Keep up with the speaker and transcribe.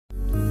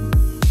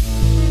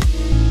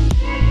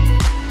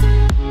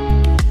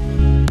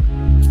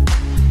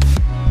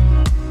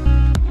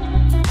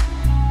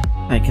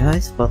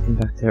guys, welcome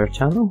back to our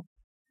channel,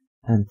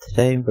 and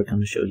today we're going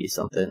to show you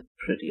something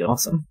pretty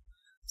awesome.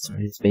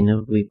 Sorry it's been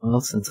a wee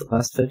while since the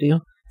last video,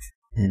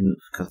 and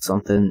we've got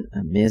something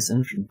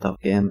amazing from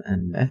DocM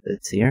and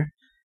Methods here.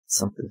 It's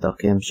something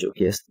DocM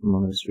showcased in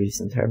one of his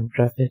recent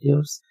Hermitcraft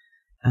videos,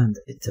 and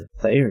it's a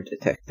player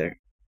detector.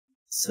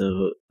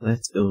 So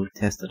let's go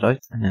test it out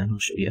and then I'll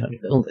show you how to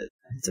build it.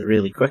 It's a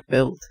really quick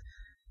build.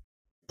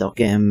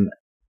 DocM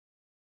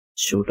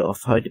showed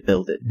off how to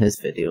build it in his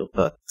video,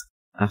 but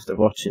after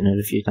watching it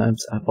a few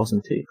times I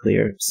wasn't too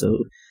clear,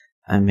 so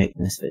I'm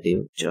making this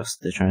video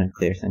just to try and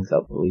clear things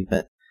up a wee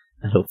bit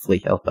and hopefully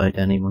help out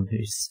anyone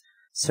who's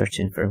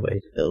searching for a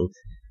way to build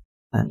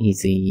an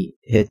easy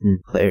hidden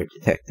player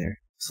detector.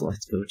 So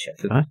let's go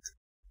check it out.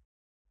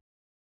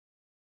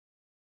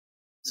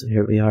 So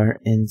here we are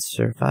in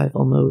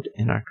survival mode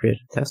in our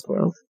creative test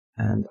world,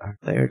 and our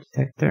player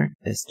detector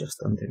is just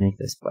underneath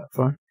this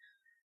platform,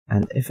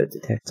 and if it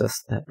detects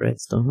us, that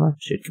redstone lamp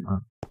should come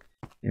on.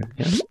 Here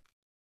we go.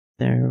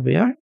 There we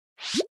are.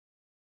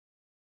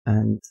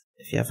 And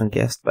if you haven't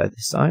guessed by the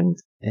sound,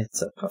 it's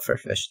a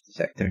pufferfish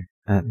detector,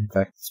 and in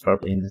fact it's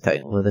probably in the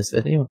title of this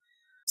video.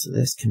 So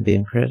this can be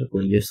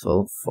incredibly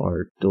useful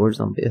for doors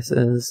on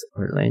bases,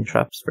 or laying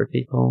traps for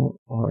people,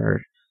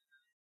 or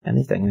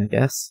anything I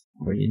guess,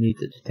 where you need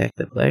to detect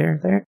a player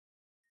there.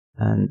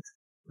 And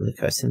look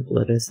how simple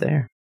it is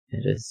there.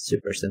 It is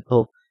super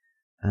simple,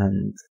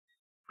 and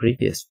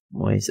previous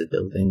ways of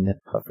building the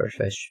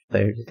pufferfish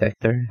player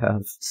detector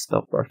have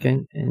stopped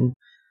working in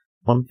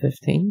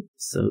 1.15,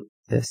 so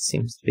this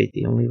seems to be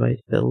the only way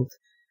to build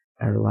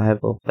a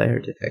reliable player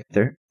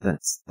detector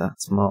that's that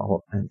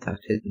small and that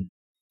hidden.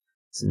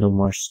 So no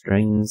more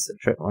strings,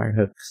 tripwire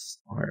hooks,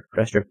 or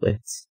pressure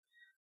plates.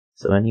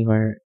 So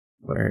anywhere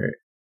where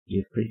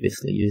you've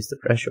previously used a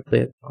pressure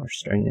plate or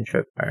string and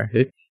tripwire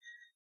hook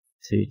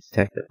to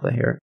detect a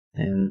player,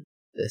 then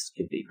this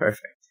could be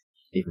perfect.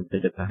 Even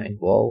put it behind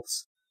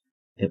walls.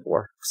 It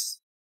works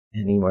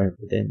anywhere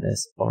within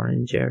this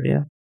orange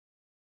area,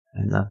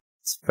 and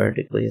that's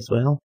vertically as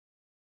well.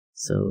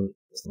 So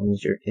as long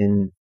as you're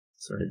in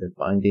sort of the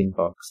bounding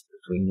box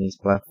between these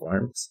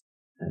platforms,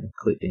 and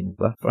including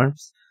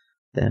platforms,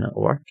 then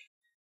it'll work.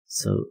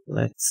 So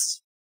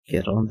let's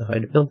get on to how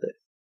to build it.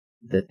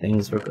 The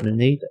things we're going to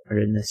need are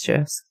in this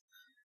chest.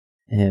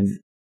 We're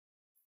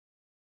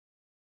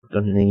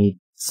going to need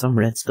some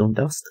redstone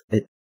dust.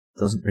 It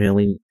doesn't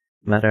really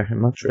matter how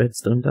much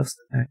redstone dust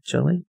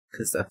actually,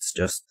 because that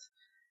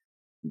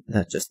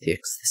just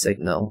takes the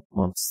signal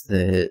once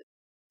the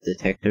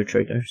detector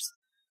triggers.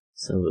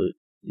 So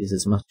use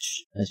as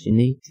much as you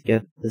need to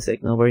get the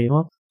signal where you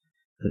want.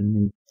 Going to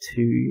need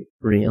 2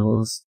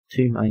 rails,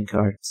 2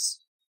 minecarts,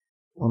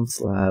 1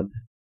 slab,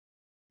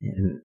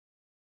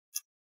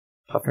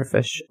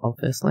 pufferfish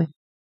obviously,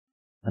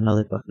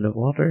 another bucket of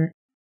water,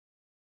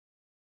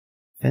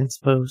 fence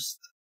post,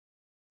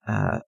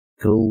 a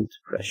gold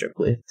pressure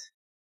plate,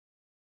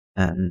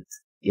 and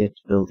 8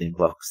 building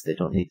blocks. They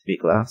don't need to be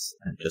glass,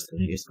 I'm just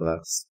going to use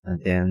glass. And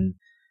then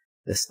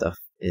this stuff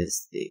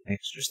is the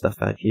extra stuff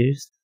I've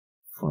used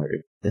for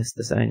this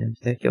design in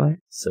particular.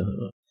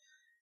 So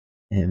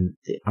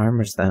the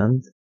armor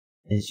stand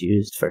is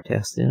used for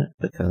testing it,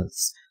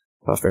 because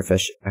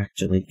pufferfish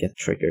actually get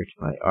triggered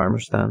by armor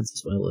stands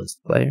as well as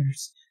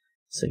players.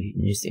 So you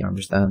can use the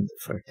armor stand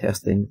for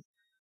testing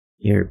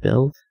your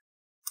build.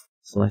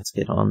 So let's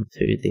get on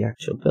to the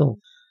actual build.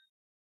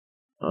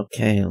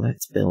 Okay,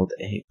 let's build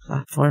a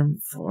platform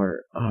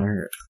for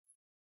our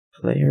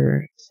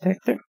player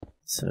detector.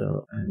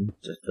 So I'm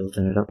just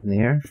building it up in the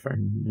air for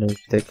no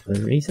particular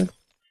reason.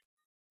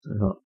 So I've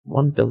got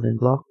 1 building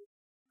block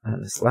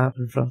and a slab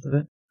in front of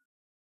it,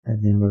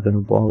 and then we're going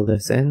to wall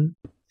this in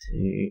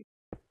to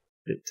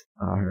put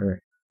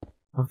our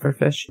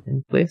pufferfish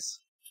in place.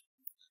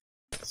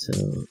 So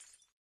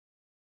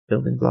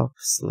building block,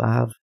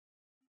 slab,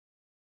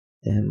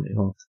 then we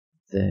want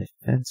the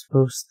fence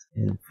post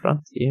in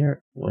front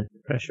here with the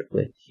pressure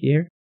plate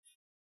here,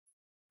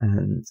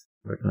 and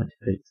we're going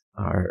to put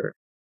our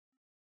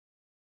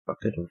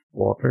bucket of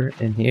water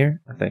in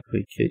here. I think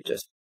we could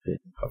just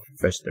put the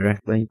pufferfish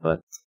directly,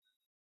 but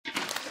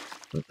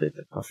we'll put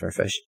the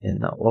pufferfish in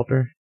that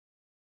water.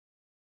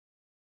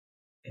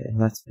 Okay,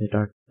 let's put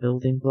our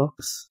building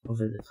blocks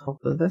over the top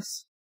of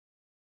this,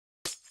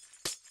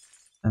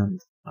 and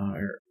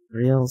our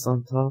rails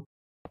on top,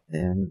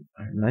 then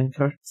our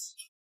minecarts.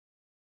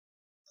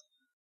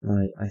 Now,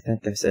 I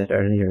think I said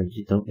earlier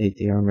you don't need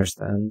the armor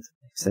stand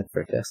except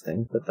for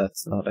testing, but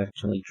that's not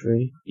actually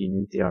true. You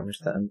need the armor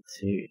stand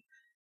to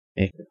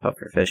make the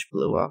pufferfish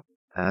blow up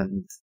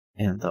and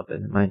end up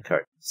in the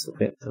minecart. So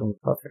wait until the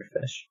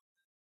pufferfish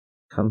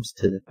comes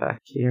to the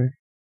back here,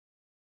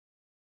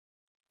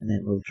 and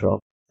then we'll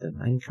drop the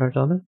minecart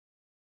on it.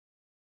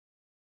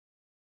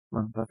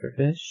 Come on,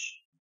 pufferfish.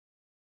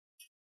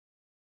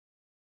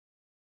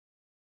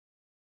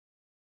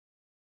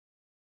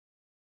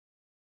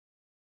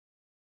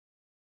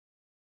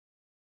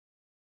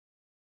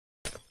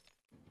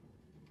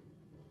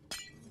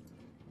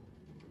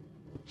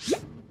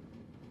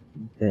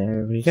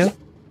 There we go.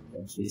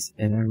 She's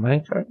in her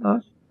minecart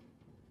now.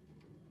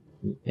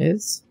 he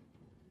is.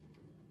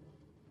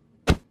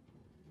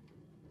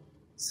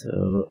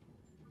 So,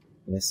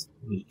 yes,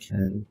 we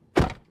can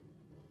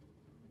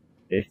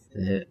break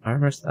the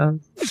armor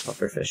stand.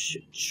 Pufferfish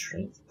should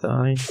shrink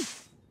down.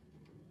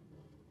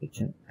 We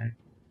can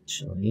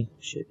should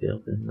be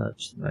able to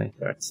nudge the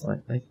minecart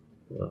slightly,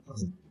 but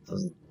it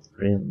doesn't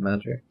really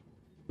matter.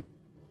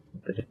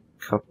 I'll put a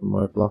couple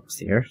more blocks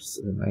here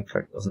so the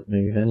minecart doesn't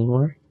move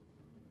anymore.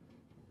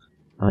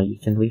 You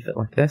can leave it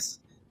like this,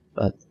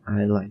 but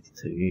I like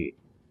to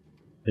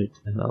put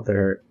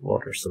another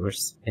water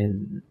source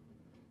in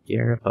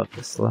here above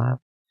the slab,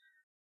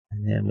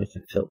 and then we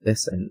can fill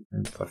this in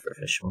and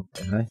Pufferfish won't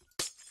die.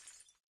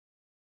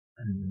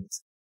 And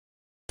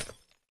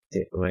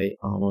take away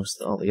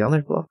almost all the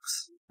other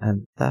blocks,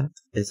 and that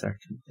is our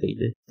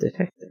completed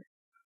detector.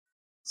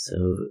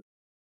 So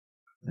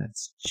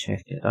let's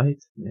check it out,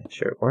 make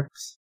sure it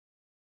works.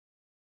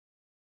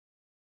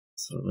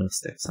 So we'll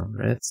stick some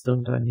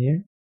redstone down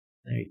here.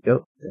 There you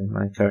go, the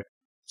minecart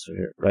sort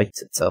of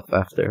rights itself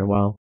after a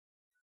while.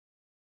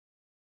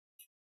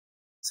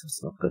 So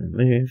it's not going to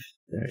move.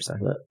 There's our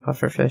little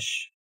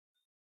pufferfish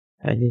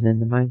hiding in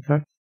the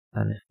minecart.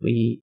 And if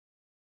we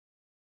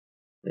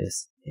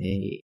place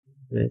a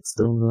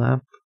redstone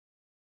lamp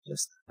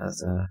just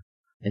as a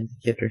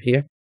indicator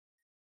here,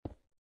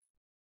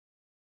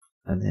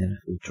 and then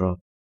if we drop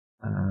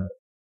an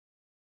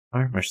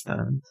armor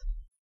stand,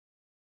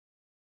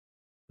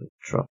 we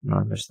drop an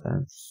armor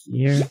stand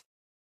here,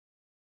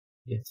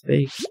 it's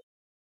big,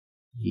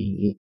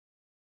 he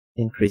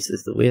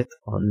increases the weight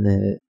on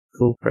the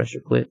coal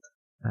pressure plate,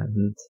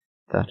 and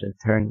that in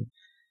turn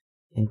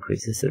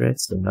increases the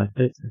redstone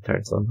output and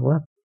turns on the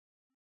lamp.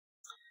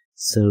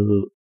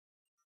 So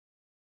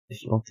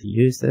if you want to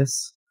use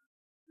this,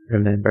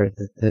 remember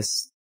that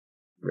this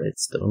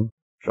redstone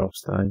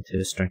drops down to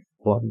a strength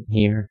of 1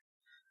 here.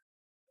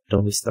 It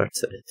always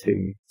starts at a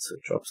 2, so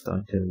it drops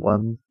down to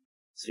 1.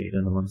 So you're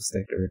going to want to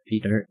stick a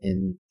repeater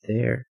in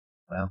there.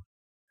 Well,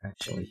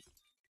 actually,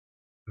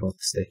 you want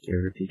to stick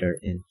your repeater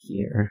in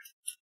here,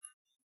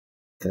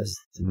 because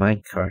the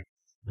minecart,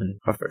 when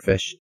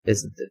Pufferfish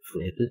isn't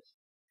inflated,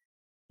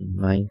 the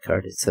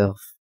minecart itself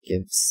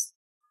gives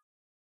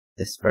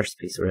this first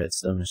piece of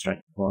redstone a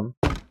strength of 1.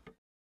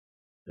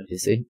 What do you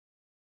see?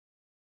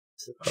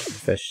 So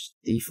Pufferfish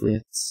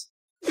deflates.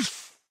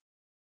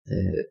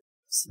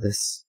 So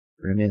this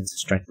remains a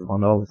strength of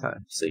 1 all the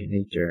time, so you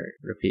need your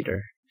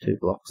repeater 2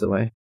 blocks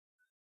away,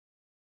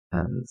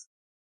 and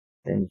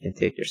then you can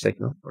take your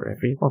signal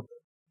wherever you want.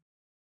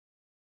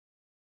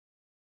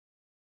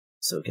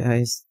 So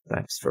guys,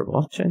 thanks for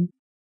watching,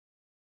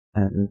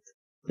 and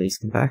please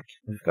come back.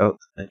 We've got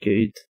a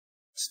good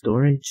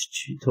storage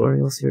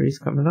tutorial series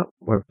coming up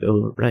where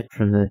we'll go right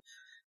from the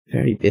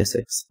very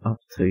basics up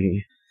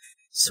to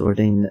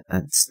sorting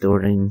and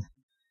storing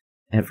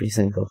every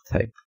single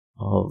type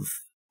of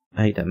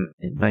item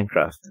in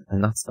Minecraft,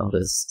 and that's not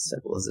as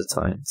simple as it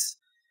sounds,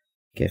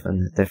 given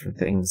that different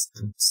things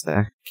don't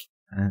stack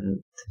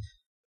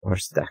or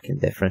stack in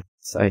different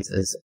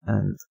sizes,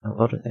 and a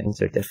lot of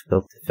things are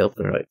difficult to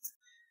filter out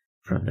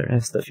from the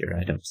rest of your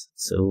items.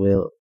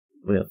 So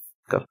we've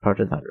got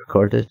part of that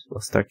recorded. We'll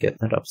start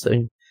getting it up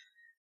soon,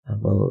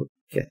 and we'll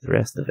get the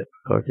rest of it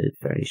recorded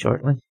very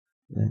shortly.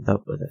 We'll end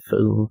up with a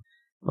full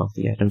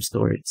multi-item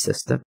storage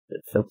system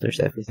that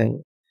filters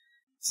everything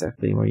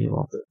exactly where you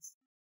want it.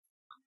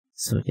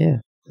 So yeah,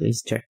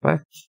 please check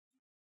back.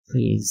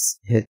 Please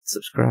hit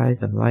subscribe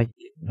and like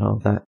and all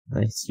that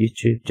nice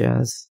YouTube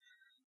jazz,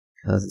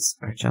 because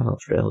our channel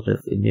is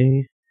relatively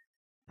new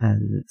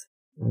and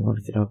we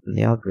want to get up in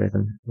the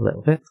algorithm a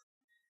little bit.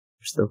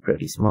 We're still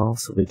pretty small,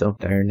 so we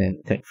don't earn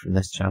anything from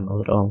this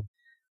channel at all.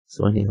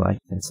 So any like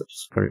and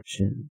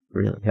subscription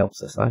really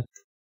helps us out,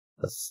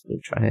 as we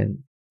try and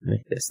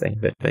make this thing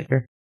a bit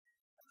bigger.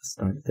 I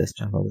started this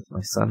channel with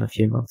my son a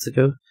few months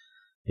ago,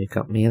 who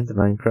got me into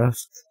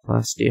Minecraft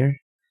last year,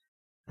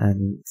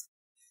 and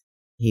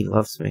he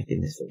loves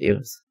making these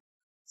videos.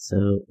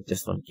 So I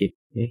just want to keep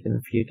making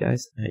them for you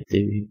guys. I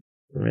do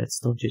the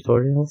redstone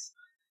tutorials,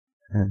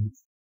 and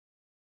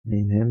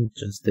me and him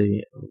just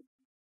do a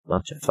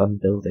bunch of fun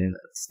building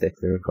and stick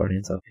the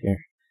recordings up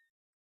here.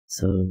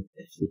 So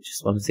if you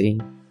just want to see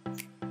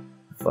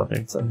father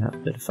and son have a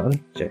bit of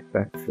fun, check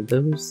back for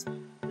those.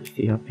 There's a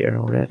few up here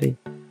already.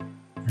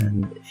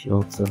 And if you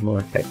want some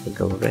more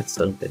technical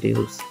redstone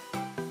videos,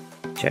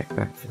 check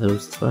back for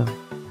those as well.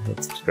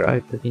 Hit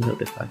subscribe to be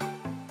notified.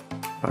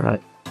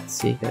 Alright,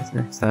 see you guys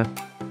next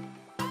time.